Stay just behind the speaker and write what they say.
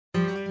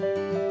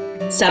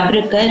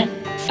सब्र कर,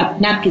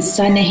 अपना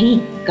किस्सा नहीं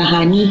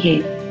कहानी है.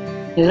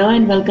 Hello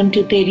and welcome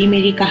to Teri,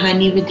 Meri,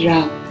 Kahani with Ra.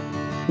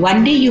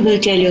 One day you will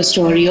tell your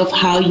story of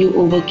how you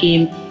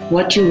overcame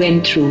what you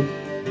went through,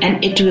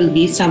 and it will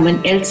be someone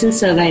else's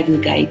survival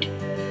guide.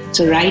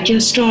 So write your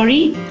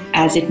story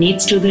as it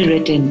needs to be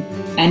written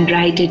and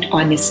write it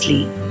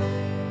honestly.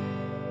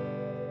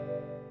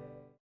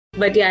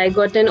 But yeah, I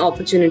got an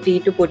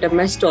opportunity to put up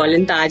my stall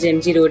in Taj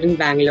MG Road in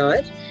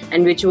Bangalore,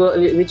 and which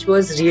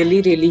was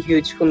really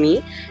huge for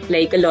me.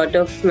 Like, a lot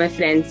of my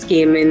friends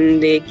came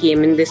in,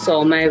 they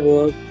saw my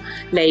work.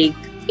 Like,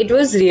 it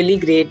was really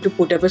great to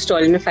put up a stall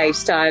in a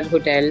 5-star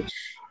hotel.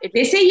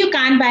 They say you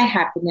can't buy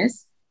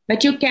happiness,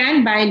 but you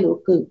can buy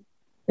local.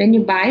 When you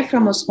buy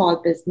from a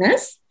small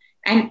business,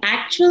 an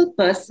actual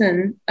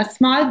person, a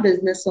small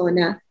business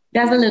owner,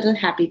 does a little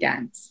happy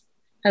dance.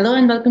 Hello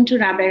and welcome to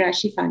Rabbi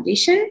Rashi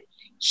Foundation.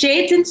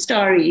 Shades and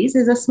Stories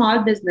is a small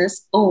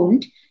business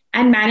owned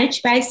and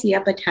managed by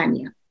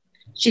Pathania.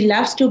 She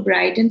loves to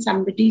brighten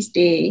somebody's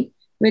day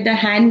with a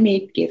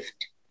handmade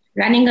gift.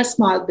 Running a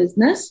small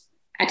business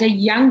at a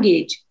young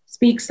age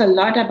speaks a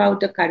lot about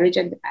the courage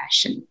and the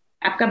passion.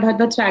 Aapka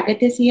bahut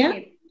swagat hai,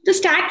 Sia. To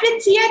start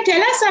with, Sia,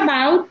 tell us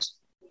about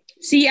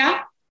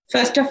Sia,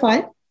 first of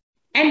all,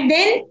 and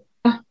then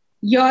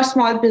your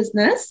small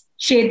business,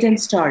 Shades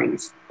and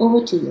Stories.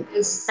 Over to you.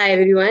 Hi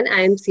everyone,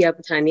 I am Sia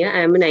Pathania. I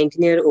am a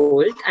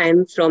 19-year-old. I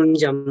am from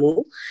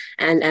Jammu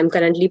and I am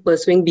currently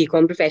pursuing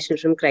BCom professional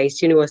from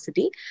Christ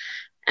University.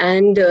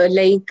 And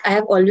I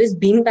have always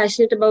been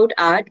passionate about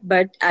art,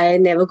 but I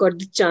never got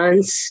the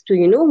chance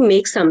to,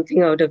 make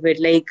something out of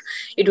it. Like,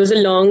 it was a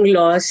long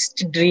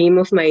lost dream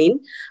of mine.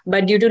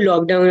 But due to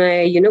lockdown,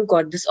 I,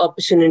 got this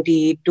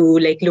opportunity to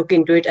look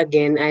into it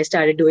again. I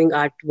started doing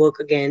artwork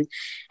again.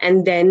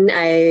 And then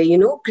I,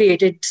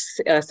 created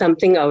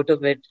something out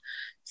of it.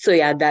 So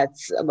yeah,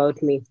 that's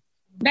about me.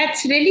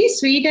 That's really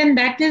sweet. And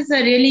that is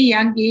a really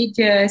young age,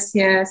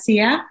 Sia.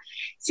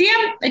 Sia,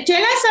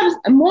 tell us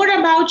more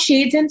about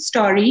Shades and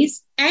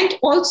Stories, and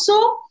also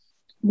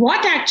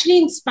what actually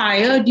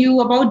inspired you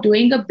about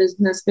doing a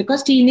business,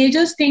 because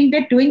teenagers think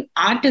that doing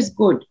art is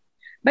good,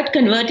 but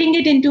converting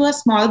it into a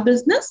small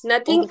business?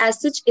 Nothing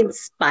as such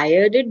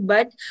inspired it,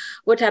 but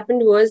what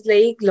happened was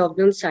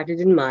lockdown started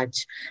in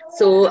March.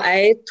 So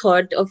I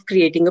thought of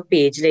creating a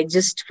page,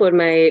 just for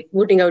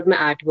putting out my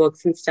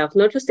artworks and stuff,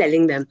 not for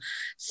selling them.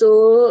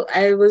 So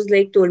I was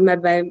told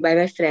by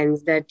my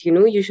friends that,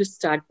 you should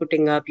start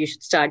putting up.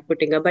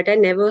 But I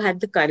never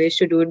had the courage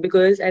to do it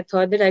because I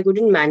thought that I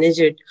couldn't manage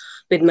it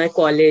with my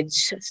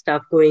college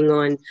stuff going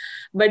on.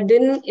 But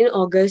then in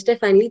August, I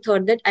finally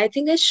thought that I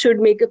think I should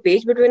make a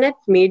page. But when I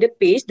made a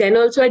page, then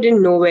also I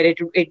didn't know where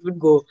it would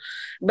go.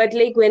 But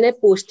when I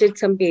posted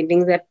some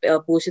paintings, I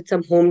posted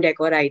some home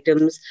decor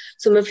items.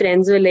 So my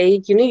friends were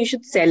like, you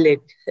should sell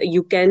it.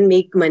 You can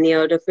make money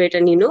out of it,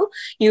 and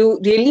you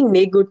really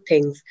make good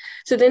things.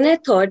 So then I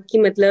thought ki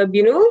matlab,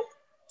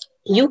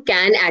 you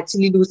can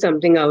actually do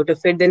something out of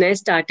it. Then I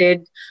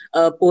started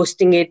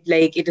posting it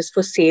it is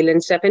for sale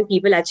and stuff, and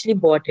people actually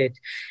bought it.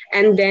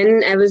 And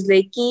then I was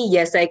like,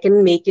 yes, I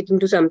can make it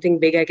into something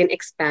big. I can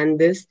expand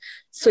this.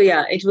 So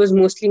yeah, it was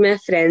mostly my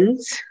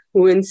friends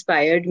who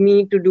inspired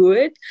me to do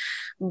it.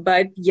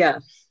 But yeah,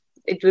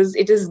 it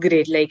is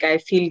great. I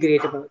feel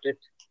great about it.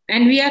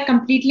 And we are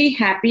completely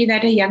happy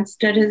that a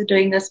youngster is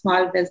doing a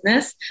small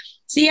business.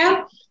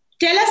 Sia,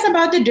 tell us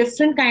about the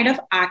different kind of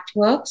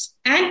artworks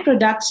and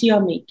products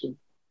you're making.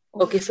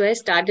 Okay, so I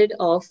started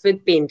off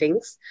with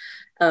paintings.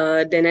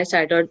 Then I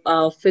started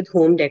off with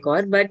home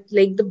decor, but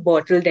the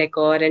bottle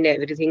decor and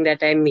everything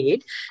that I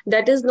made,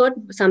 that is not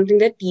something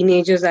that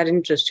teenagers are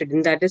interested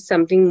in. That is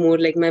something more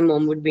my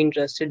mom would be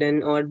interested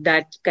in, or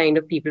that kind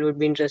of people would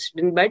be interested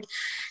in. But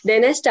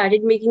then I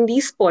started making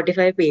these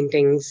Spotify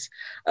paintings.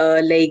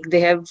 They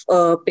have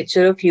a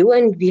picture of you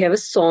and we have a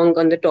song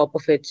on the top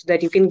of it so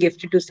that you can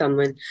gift it to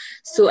someone.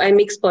 So I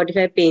make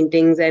Spotify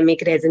paintings, I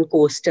make resin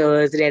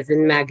coasters,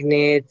 resin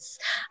magnets,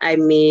 I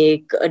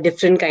make a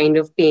different kind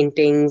of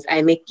paintings,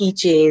 I make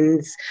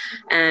keychains,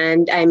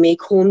 and I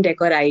make home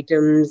decor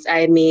items,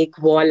 I make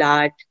wall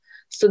art.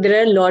 So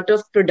there are a lot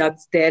of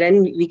products there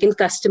and we can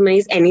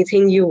customize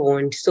anything you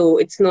want. So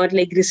it's not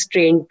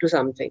restrained to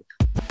something.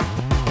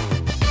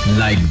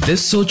 Like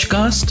this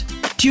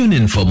Sochcast? Tune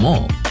in for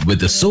more with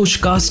the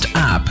Sochcast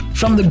app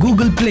from the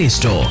Google Play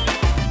Store.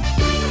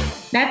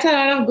 That's a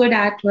lot of good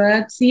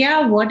artwork.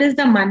 Sia, what is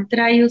the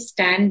mantra you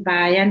stand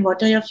by and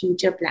what are your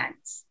future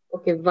plans?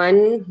 Okay,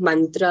 one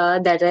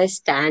mantra that I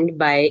stand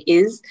by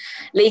is,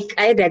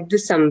 I read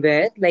this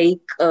somewhere,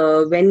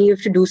 when you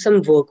have to do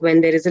some work,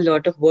 when there is a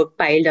lot of work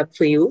piled up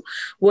for you,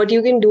 what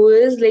you can do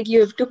is,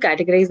 you have to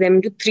categorize them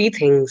into 3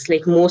 things,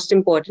 most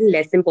important,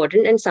 less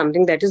important, and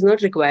something that is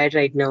not required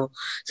right now.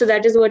 So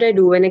that is what I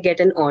do when I get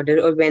an order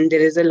or when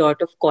there is a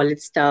lot of college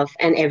stuff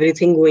and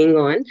everything going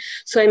on.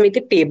 So I make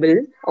a table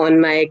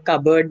on my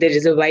cupboard. There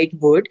is a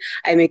whiteboard.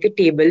 I make a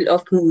table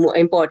of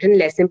important,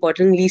 less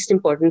important, least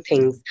important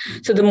things.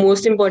 So the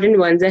most important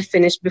ones I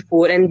finished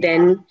before, and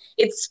then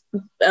it's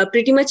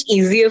pretty much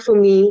easier for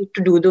me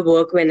to do the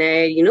work when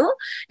I,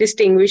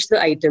 distinguish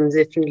the items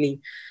differently.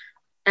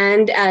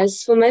 And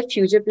as for my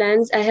future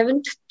plans, I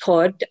haven't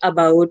thought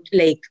about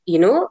I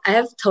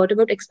have thought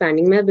about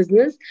expanding my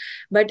business,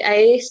 but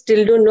I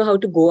still don't know how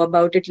to go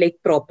about it like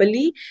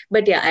properly.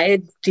 But yeah,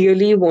 I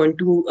really want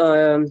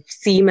to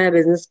see my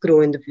business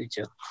grow in the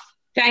future.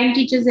 Time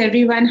teaches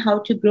everyone how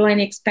to grow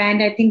and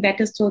expand. I think that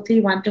is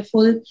totally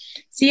wonderful.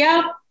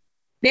 Sia,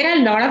 there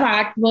are a lot of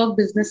artwork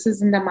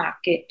businesses in the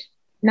market.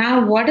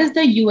 Now, what is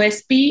the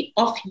USP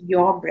of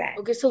your brand?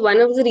 Okay, so one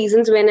of the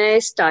reasons when I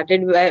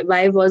started,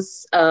 why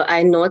was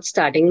I not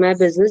starting my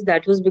business?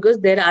 That was because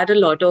there are a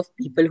lot of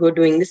people who are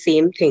doing the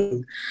same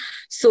thing.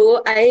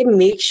 So I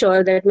make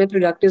sure that my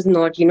product is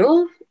not,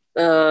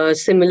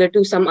 similar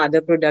to some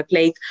other product.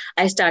 Like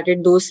I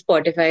started those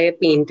Spotify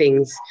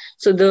paintings.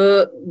 So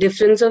the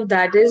difference of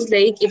that is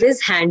like it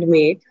is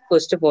handmade.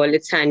 First of all,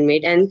 it's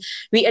handmade, and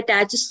we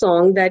attach a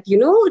song that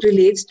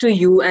relates to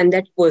you and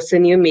that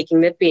person you're making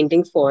that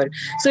painting for.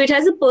 So it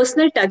has a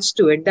personal touch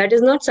to it. That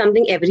is not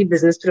something every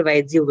business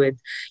provides you with.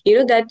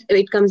 That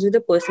it comes with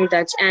a personal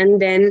touch.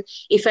 And then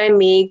if I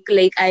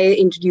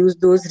introduce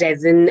those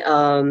resin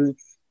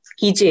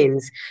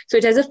keychains. So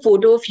it has a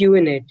photo of you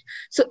in it.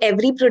 So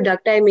every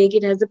product I make,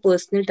 it has a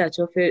personal touch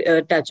of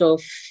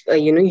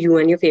you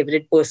and your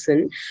favorite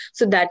person.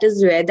 So that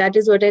is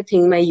what I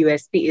think my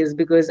USP is,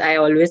 because I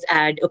always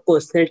add a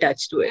personal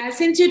touch to it.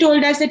 Since you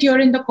told us that you're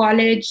in the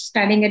college,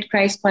 studying at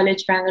Christ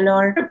College,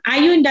 Bangalore, are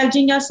you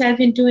indulging yourself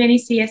into any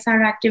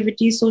CSR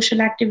activities, social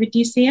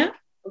activities here?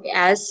 Okay,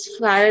 as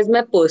far as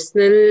my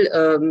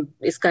personal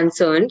is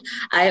concerned,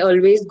 I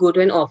always go to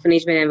an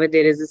orphanage whenever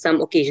there is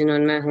some occasion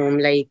on my home,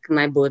 like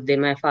my birthday,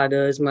 my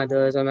father's,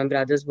 mother's, or my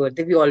brother's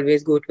birthday. We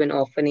always go to an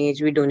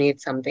orphanage. We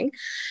donate something.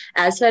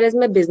 As far as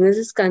my business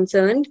is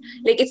concerned,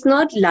 like it's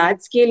not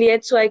large scale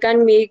yet, so I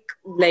can't make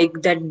like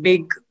that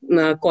big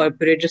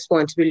corporate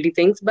responsibility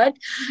things. But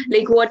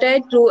like what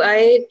I do,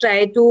 I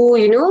try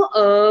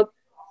to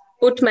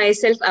put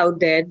myself out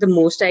there the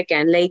most I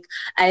can. Like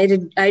I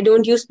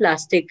don't use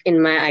plastic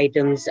in my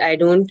items. I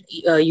don't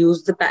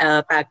use the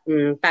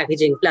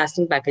packaging,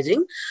 plastic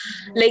packaging.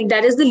 Like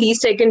that is the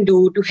least I can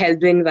do to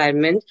help the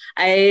environment.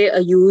 I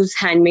use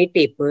handmade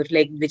paper,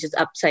 like which is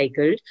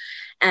upcycled.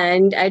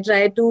 And I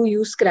try to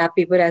use scrap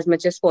paper as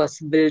much as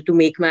possible to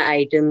make my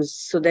items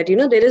so that,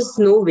 there is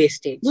no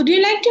wastage. Would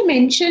you like to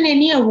mention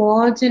any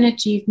awards and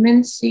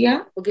achievements,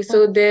 Sia? Okay,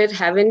 so there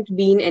haven't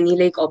been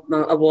any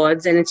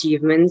awards and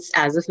achievements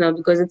as of now,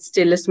 because it's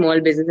still a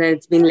small business and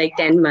it's been like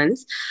 10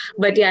 months.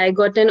 But yeah, I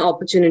got an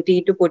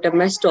opportunity to put up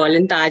my stall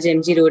in Taj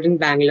MG Road in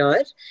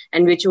Bangalore,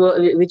 and which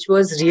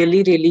was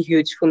really, really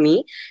huge for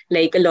me.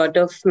 Like a lot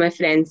of my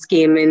friends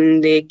came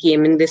in, they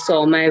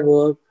saw my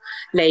work.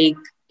 Like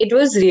it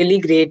was really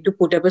great to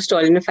put up a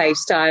stall in a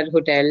 5-star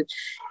hotel.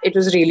 It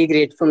was really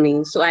great for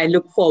me. So I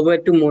look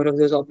forward to more of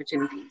those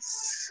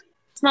opportunities.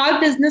 Small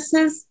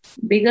businesses,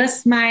 bigger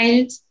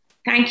smiles.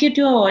 Thank you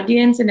to our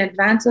audience in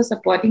advance for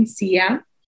supporting Sia.